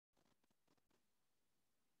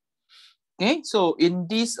Okay, so in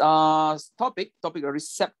this topic of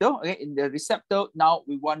receptor, okay, in the receptor, now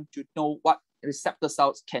we want to know what receptor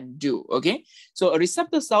cells can do, okay? So a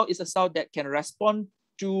receptor cell is a cell that can respond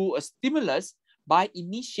to a stimulus by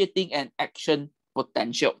initiating an action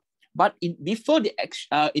potential. But before they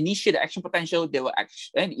initiate the action potential, they will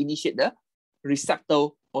initiate the receptor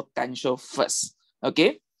potential first,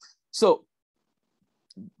 okay? So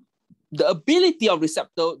the ability of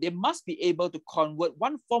receptor, they must be able to convert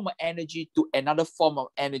one form of energy to another form of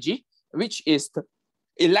energy, which is the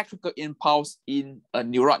electrical impulse in a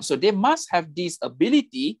neuron. So they must have this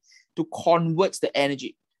ability to convert the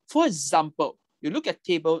energy. For example, you look at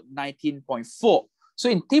table 19.4. So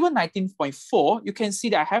in table 19.4, you can see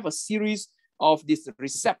that I have a series of this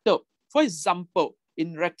receptor. For example,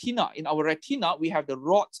 in our retina, we have the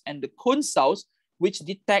rods and the cone cells which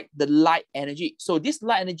detect the light energy. So this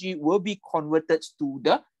light energy will be converted to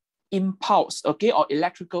the impulse, okay, or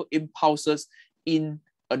electrical impulses in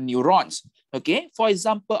a neurons, okay? For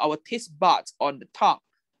example, our taste buds on the tongue,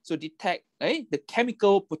 so detect the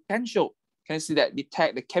chemical potential. Can you see that?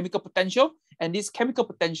 Detect the chemical potential, and this chemical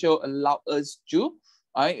potential allow us to,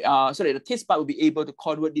 so that the taste bud will be able to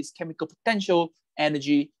convert this chemical potential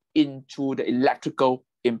energy into the electrical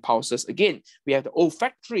impulses. Again, we have the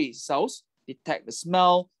olfactory cells, detect the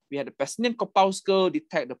smell. We have the Pacinian corpuscle,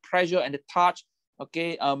 detect the pressure and the touch.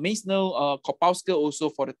 Okay, Meissner corpuscle also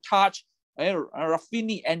for the touch.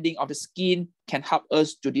 Raffini ending of the skin can help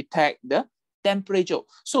us to detect the temperature.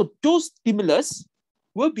 So those stimulus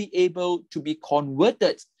will be able to be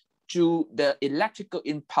converted to the electrical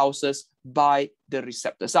impulses by the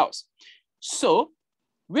receptor cells. So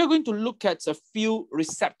we're going to look at a few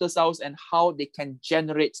receptor cells and how they can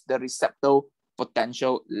generate the receptor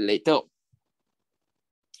potential later.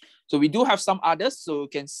 So we do have some others. So you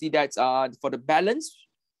can see that for the balance,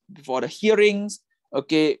 for the hearings,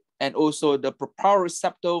 okay, and also the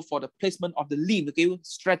proprioceptor for the placement of the limb, okay,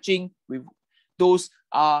 stretching, those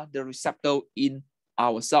are the receptor in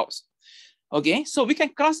our cells. Okay, so we can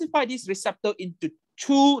classify this receptor into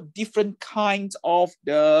two different kinds of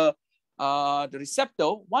the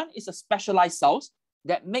receptor. One is a specialized cells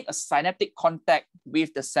that make a synaptic contact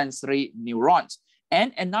with the sensory neurons.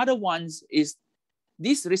 And another one is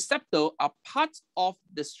these receptors are part of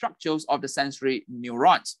the structures of the sensory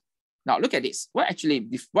neurons. Now look at this. What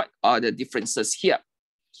are the differences here?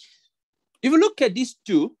 If you look at these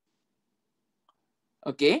two,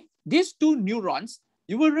 okay, these two neurons,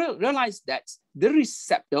 you will realize that the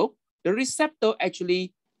receptor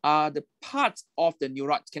actually are the parts of the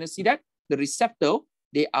neurons. Can you see that? The receptor,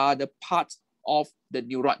 they are the parts of the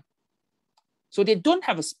neuron. So they don't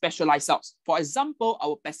have a specialized cells. For example,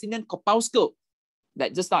 our Pacinian corpuscle,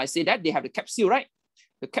 that just now I say that they have the capsule, right?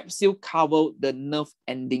 The capsule cover the nerve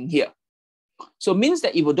ending here. So it means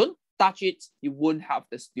that if you don't touch it, you won't have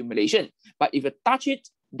the stimulation. But if you touch it,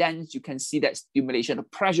 then you can see that stimulation, the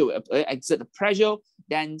pressure will exert the pressure,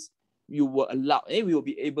 then you will allow, we will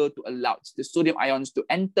be able to allow the sodium ions to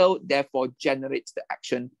enter, therefore generates the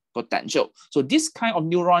action potential. So this kind of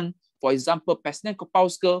neuron, for example, Pacinian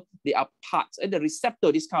corpuscle, they are parts, and the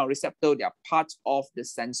receptor, this kind of receptor, they are parts of the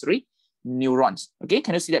sensory neurons. Okay,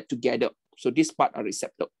 can you see that together? So this part are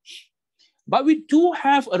receptor. But we do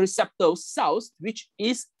have a receptor cells which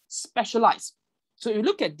is specialized. So if you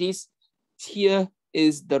look at this, here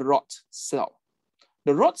is the rod cell.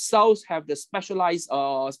 The rod cells have the specialized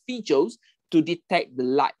features to detect the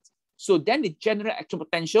light. So then they generate action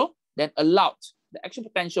potential, then allow the action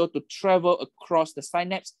potential to travel across the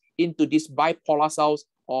synapse into these bipolar cells,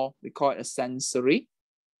 or we call it a sensory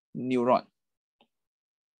neuron.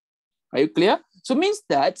 Are you clear? So it means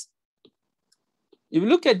that if you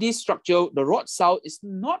look at this structure, the rod cell is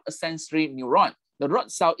not a sensory neuron. The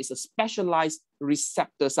rod cell is a specialized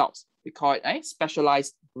receptor cells. We call it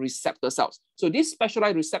specialized receptor cells. So these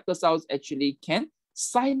specialized receptor cells actually can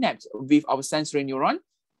synapse with our sensory neuron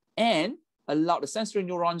and allow the sensory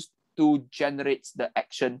neurons to generate the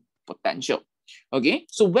action potential. Okay,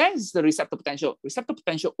 so where is the receptor potential? Receptor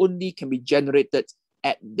potential only can be generated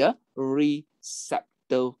at the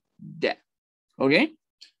receptor there. Okay,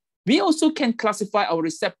 we also can classify our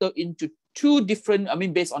receptor into two different,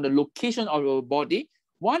 based on the location of our body.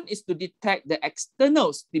 One is to detect the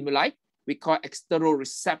external stimuli. We call external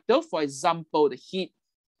receptor. For example, the heat,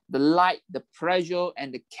 the light, the pressure,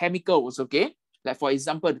 and the chemicals. Okay, like for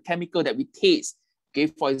example, the chemical that we taste. Okay,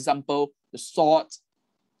 for example, the salt.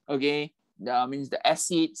 Okay, that means the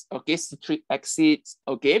acids. Okay, citric acids.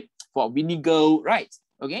 Okay, for vinegar, right?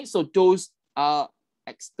 Okay, so those are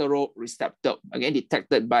external receptor, again,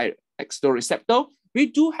 detected by external receptor. We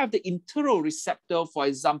do have the internal receptor, for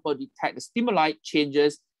example, detect the stimuli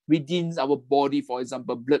changes within our body, for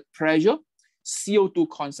example, blood pressure, CO2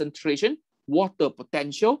 concentration, water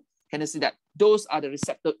potential. Can you see that? Those are the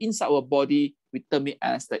receptors inside our body. We term it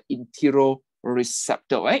as the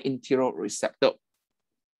interoreceptor, right? Interoreceptor.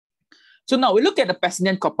 So now we look at the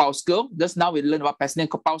Pacinian corpuscle. Just now we learned about Pacinian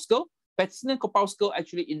corpuscle. Pacinian corpuscle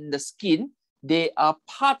actually in the skin, they are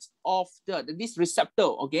part of this receptor,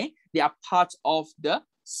 okay? They are part of the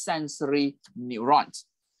sensory neurons,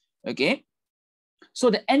 okay?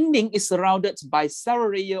 So the ending is surrounded by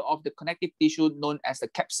several layers of the connective tissue known as the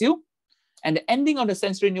capsule. And the ending of the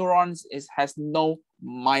sensory neurons has no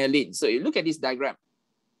myelin. So you look at this diagram,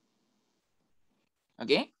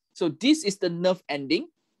 okay? So this is the nerve ending.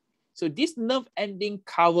 So this nerve ending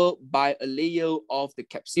covered by a layer of the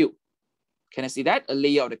capsule. Can I see that? A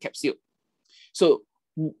layer of the capsule. So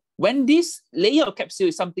when this layer of capsule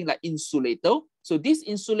is something like insulator, so this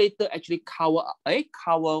insulator actually cover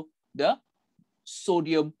the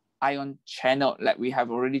sodium ion channel, like we have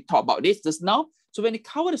already talked about this just now. So when it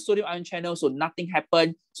cover the sodium ion channel, so nothing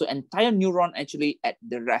happened. So entire neuron actually at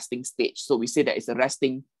the resting stage. So we say that it's a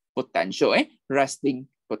resting potential, resting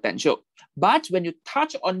potential. But when you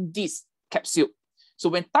touch on this capsule, so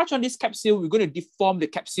when touch on this capsule, we're going to deform the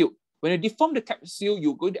capsule. When you deform the capsule,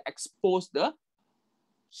 you're going to expose the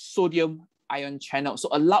sodium ion channel. So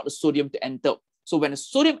allow the sodium to enter. So when the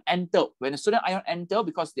sodium ion enter,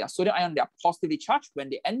 because they are sodium ion, they are positively charged. When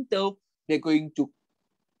they enter, they're going to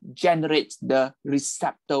generate the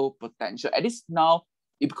receptor potential. And this now,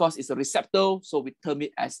 because it's a receptor, so we term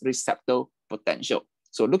it as receptor potential.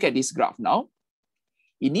 So look at this graph now.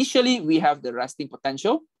 Initially, we have the resting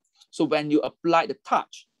potential. So when you apply the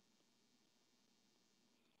touch,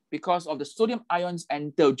 because of the sodium ions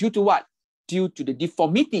enter, due to what? Due to the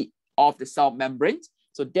deformity of the cell membrane.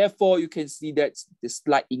 So therefore, you can see that the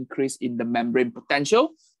slight increase in the membrane potential.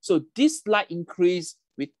 So this slight increase,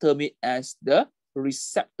 we term it as the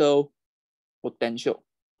receptor potential.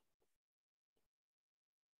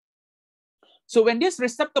 So when this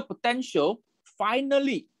receptor potential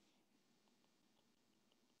finally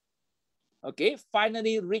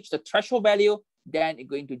reach the threshold value, then it's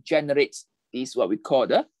going to generate this, what we call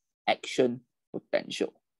the action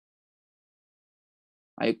potential.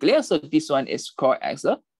 Are you clear? So this one is called as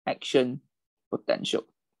the action potential.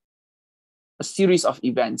 A series of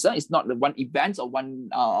events. It's not the one event or one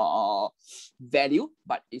value,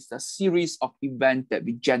 but it's a series of events that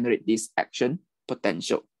we generate this action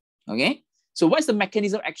potential. Okay. So what's the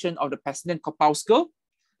mechanism of action of the Pacinian corpuscle?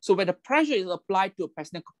 So when the pressure is applied to a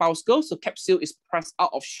Pacinian corpuscle, so capsule is pressed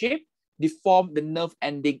out of shape, deform the nerve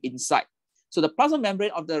ending inside. So the plasma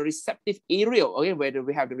membrane of the receptive area, okay, where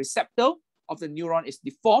we have the receptor of the neuron is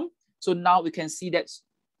deformed. So now we can see that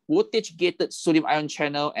voltage-gated sodium ion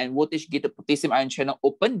channel and voltage-gated potassium ion channel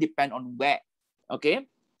open, depend on where. Okay,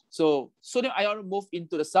 so sodium ion move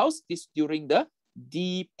into the cells. This during the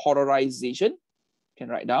depolarization. You can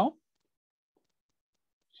write down.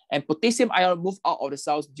 And potassium ion move out of the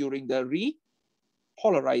cells during the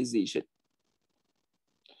repolarization.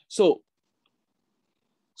 So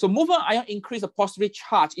movement ion increase the positive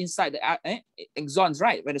charge inside the axons,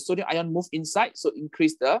 right? When the sodium ion move inside, so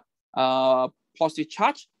increase the positive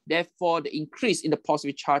charge. Therefore, the increase in the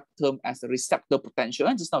positive charge term as the receptor potential.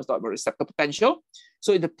 And just now we talked about receptor potential.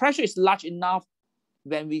 So if the pressure is large enough,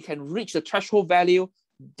 when we can reach the threshold value,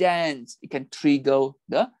 then it can trigger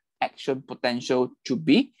the action potential to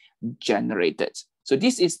be generated. So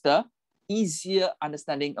this is the easier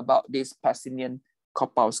understanding about this Pacinian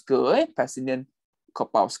corpuscle, Pacinian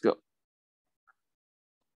corpuscle.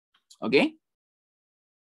 Okay.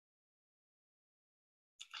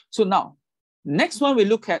 So now, next one we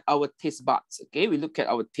look at our taste buds. Okay, we look at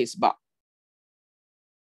our taste bud.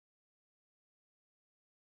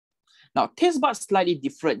 Now, taste buds slightly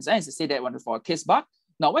different. As I say that one for a taste bud.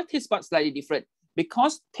 Now, why taste buds slightly different?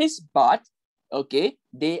 Because taste buds, okay,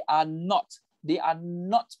 they are not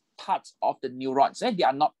part of the neurons. They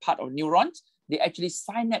are not part of neurons. They actually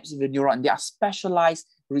synapse in the neuron. They are specialized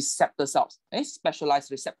receptor cells.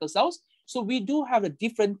 Specialized receptor cells. So we do have a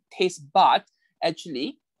different taste bud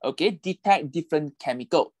actually, okay, detect different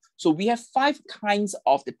chemical. So we have 5 kinds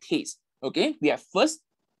of the taste. Okay, we have first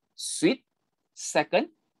sweet, second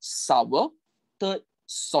sour, third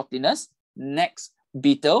saltiness, next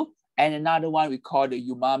bitter, and another one we call the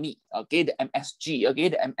umami, okay, the MSG, okay,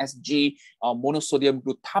 the MSG monosodium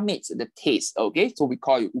glutamate, the taste, okay, so we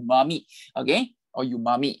call it umami, okay, or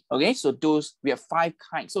umami, okay, so those, we have 5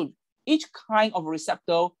 kinds. So each kind of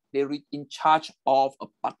receptor, they're in charge of a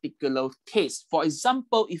particular taste. For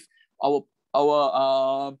example, if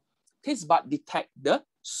our taste bud detect the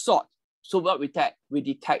salt, so what we detect? We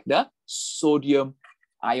detect the sodium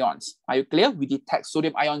ions. Are you clear? We detect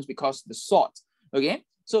sodium ions because the salt. Okay,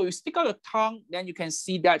 so you stick out your tongue, then you can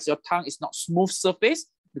see that your tongue is not smooth surface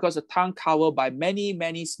because the tongue covered by many,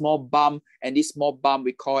 many small bumps, and this small bump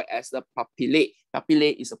we call it as the papillae.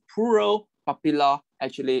 Papillae is a plural, papilla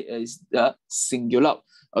actually is the singular.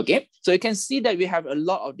 Okay, so you can see that we have a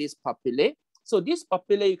lot of these papillae. So this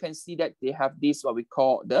papillae, you can see that they have this what we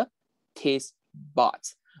call the taste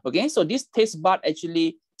buds. Okay, so this taste bud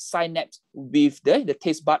actually synapse with the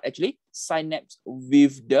taste bud actually synapse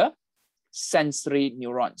with the sensory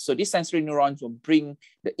neurons. So these sensory neurons will bring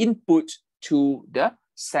the input to the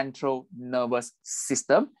central nervous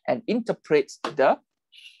system and interpret the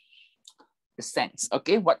sense,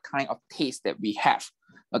 okay, what kind of taste that we have,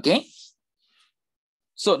 okay?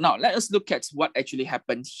 So now let us look at what actually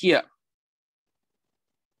happened here.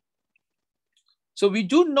 So we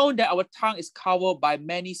do know that our tongue is covered by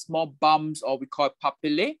many small bumps, or we call it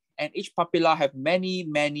papillae, and each papilla have many,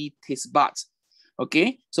 many taste buds.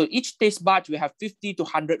 Okay, so each taste bud will have 50 to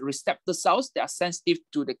 100 receptor cells that are sensitive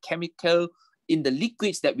to the chemical in the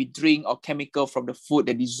liquids that we drink or chemical from the food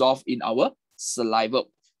that dissolve in our saliva.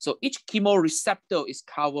 So each chemoreceptor is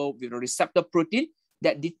covered with a receptor protein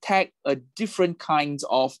that detect a different kinds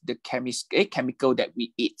of the chemical that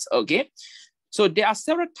we eat. Okay, so there are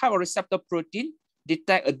several types of receptor protein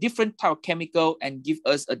detect a different type of chemical and give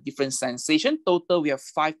us a different sensation. Total, we have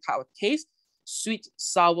 5 types of taste: sweet,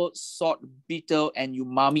 sour, salt, bitter, and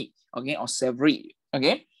umami, okay, or savory,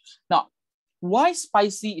 okay? Now, why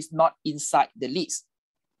spicy is not inside the list?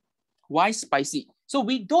 Why spicy? So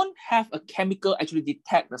we don't have a chemical actually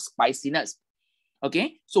detect the spiciness,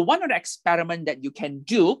 okay? So one of the experiment that you can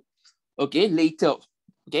do, okay, later,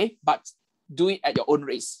 okay, but do it at your own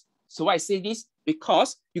risk. So why I say this?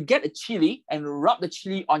 Because you get a chili and rub the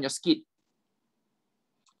chili on your skin,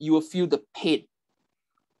 you will feel the pain.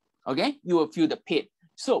 Okay, you will feel the pain.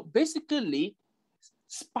 So basically,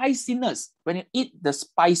 spiciness, when you eat the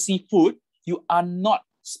spicy food, you are not,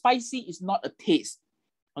 spicy is not a taste.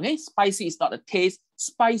 Okay, spicy is not a taste.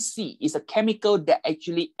 Spicy is a chemical that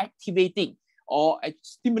actually activating or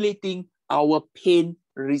stimulating our pain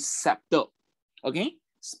receptor. Okay,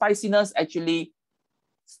 spiciness actually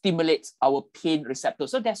stimulates our pain receptor.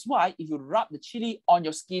 So that's why if you rub the chili on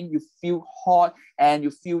your skin, you feel hot and you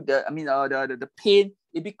feel the pain.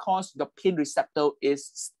 It's because the pain receptor is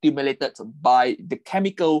stimulated by the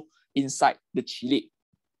chemical inside the chili.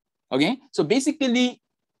 Okay, so basically,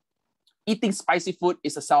 eating spicy food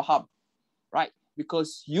is a self-harm, right?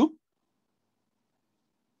 Because you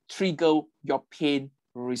trigger your pain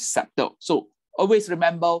receptor. So always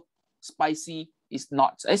remember, spiciness is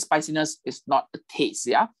not a taste,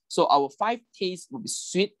 yeah? So our 5 tastes will be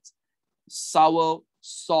sweet, sour,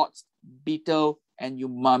 salt, bitter, and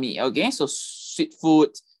umami, okay? So sweet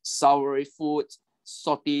food, soury food,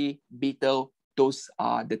 salty, bitter, those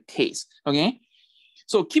are the tastes, okay?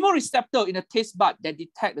 So chemoreceptor in the taste bud that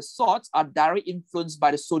detect the salts are directly influenced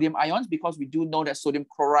by the sodium ions, because we do know that sodium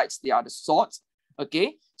chlorides, they are the salts,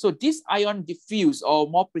 okay? So this ion diffuse, or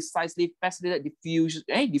more precisely facilitated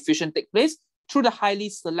diffusion take place through the highly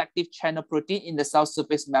selective channel protein in the cell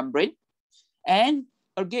surface membrane. And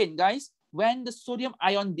again, guys, when the sodium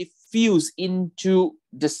ion diffuse into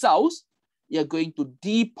the cells, you're going to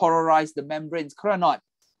depolarize the membranes, correct or not?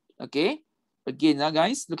 Okay, again, now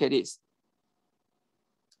guys, look at this.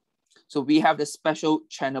 So we have the special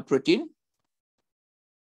channel protein.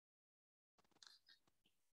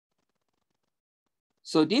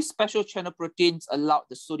 So these special channel proteins allow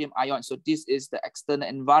the sodium ion. So this is the external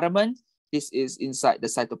environment. This is inside the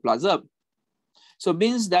cytoplasm. So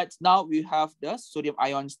means that now we have the sodium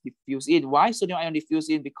ions diffuse in. Why sodium ion diffuse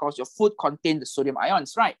in? Because your food contains the sodium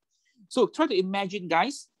ions, right? So try to imagine,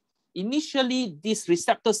 guys, initially these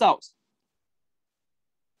receptor cells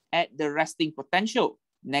at the resting potential,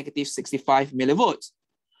 negative 65 millivolts.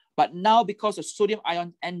 But now because the sodium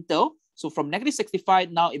ion enter, so from negative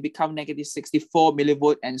 65, now it becomes negative 64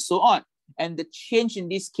 millivolt and so on. And the change in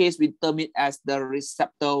this case, we term it as the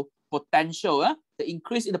receptor potential. The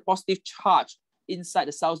increase in the positive charge inside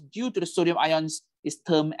the cells due to the sodium ions is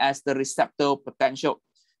termed as the receptor potential.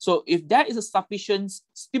 So if there is a sufficient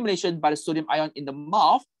stimulation by the sodium ion in the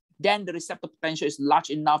mouth, then the receptor potential is large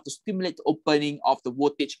enough to stimulate the opening of the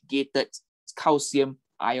voltage-gated calcium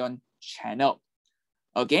ion channel.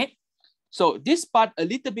 Okay, so this part a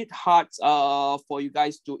little bit hard for you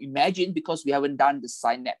guys to imagine because we haven't done the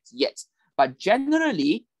synapse yet. But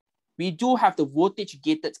generally, we do have the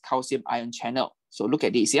voltage-gated calcium ion channel. So look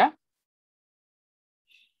at this, yeah?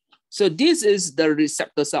 So this is the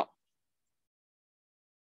receptor cell.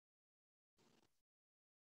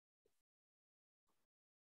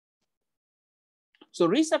 So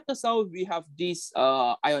receptor cell, we have this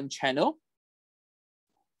ion channel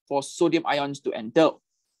for sodium ions to enter.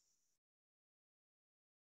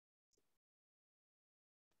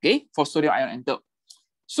 Okay, for sodium ion enter.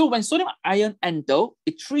 So when sodium ion enter,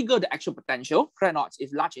 it triggers the action potential, correct or not,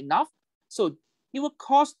 if large enough. So it will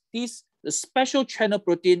cause this the special channel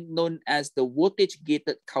protein known as the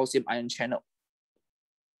voltage-gated calcium ion channel.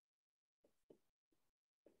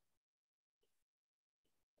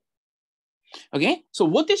 Okay, so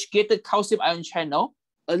voltage-gated calcium ion channel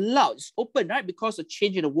allows, open, right? Because of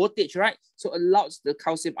change in the voltage, right? So allows the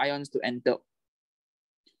calcium ions to enter.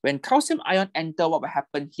 When calcium ion enter, what will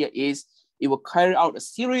happen here is it will carry out a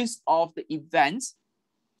series of the events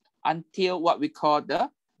until what we call the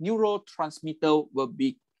neurotransmitter will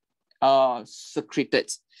be secreted.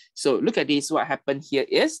 So look at this, what happened here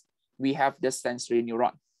is we have the sensory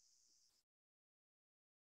neuron.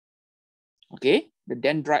 Okay, the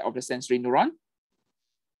dendrite of the sensory neuron.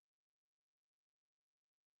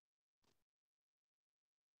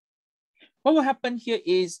 What will happen here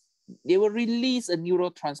is they will release a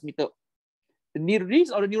neurotransmitter. The release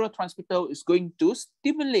of the neurotransmitter is going to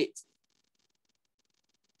stimulate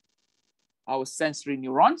our sensory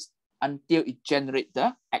neurons until it generates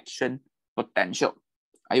the action potential.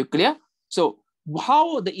 Are you clear? So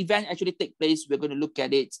how the event actually take place, we're going to look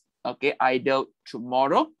at it, okay, either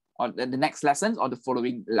tomorrow or the next lessons or the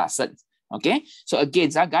following lessons. Okay, so again,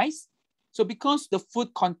 guys, so because the food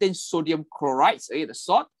contains sodium chloride, okay, the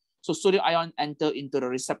salt, so sodium ion enter into the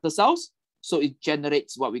receptor cells. So it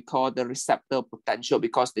generates what we call the receptor potential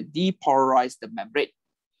because they depolarize the membrane.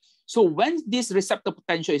 So when this receptor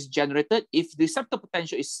potential is generated, if the receptor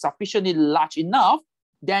potential is sufficiently large enough,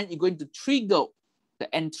 then it's going to trigger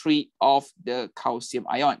the entry of the calcium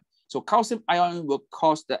ion. So calcium ion will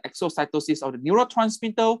cause the exocytosis of the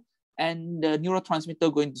neurotransmitter, and the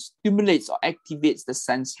neurotransmitter going to stimulate or activates the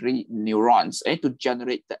sensory neurons to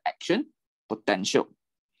generate the action potential.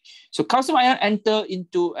 So calcium ion enter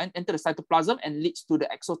the cytoplasm and leads to the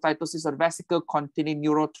exocytosis of the vesicle containing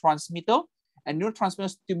neurotransmitter, and neurotransmitter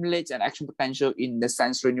stimulates an action potential in the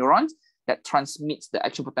sensory neurons that transmits the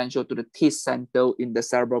action potential to the taste center in the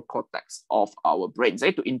cerebral cortex of our brains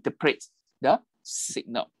to interpret the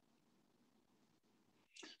signal.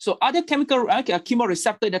 So other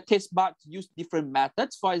chemoreceptor in the taste buds use different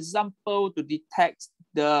methods. For example, to detect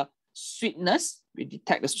the sweetness, we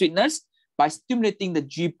detect the sweetness by stimulating the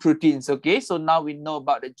G proteins. Okay, so now we know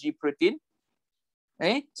about the G protein.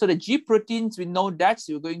 Okay, so the G proteins, we know that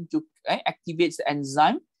you're going to activate the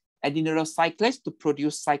enzyme adenylyl cyclase to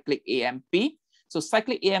produce cyclic AMP. So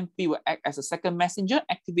cyclic AMP will act as a second messenger,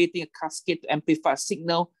 activating a cascade to amplify a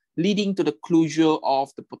signal, leading to the closure of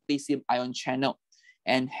the potassium ion channel,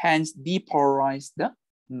 and hence depolarize the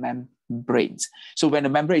membranes. So when the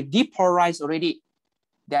membrane depolarized already,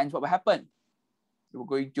 then what will happen? We're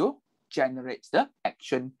going to generate the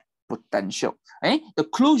action potential. The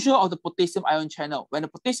closure of the potassium ion channel. When the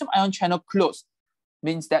potassium ion channel closed,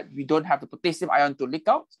 means that we don't have the potassium ion to leak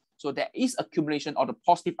out. So there is accumulation of the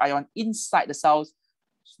positive ion inside the cells.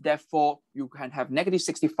 Therefore, you can have negative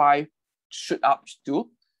 65 shoot up to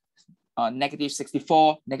negative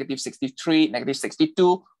 64, negative 63, negative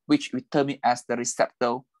 62, which we term it as the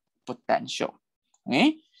receptor potential.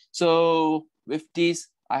 Okay, so with this,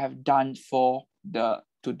 I have done for the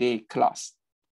today class.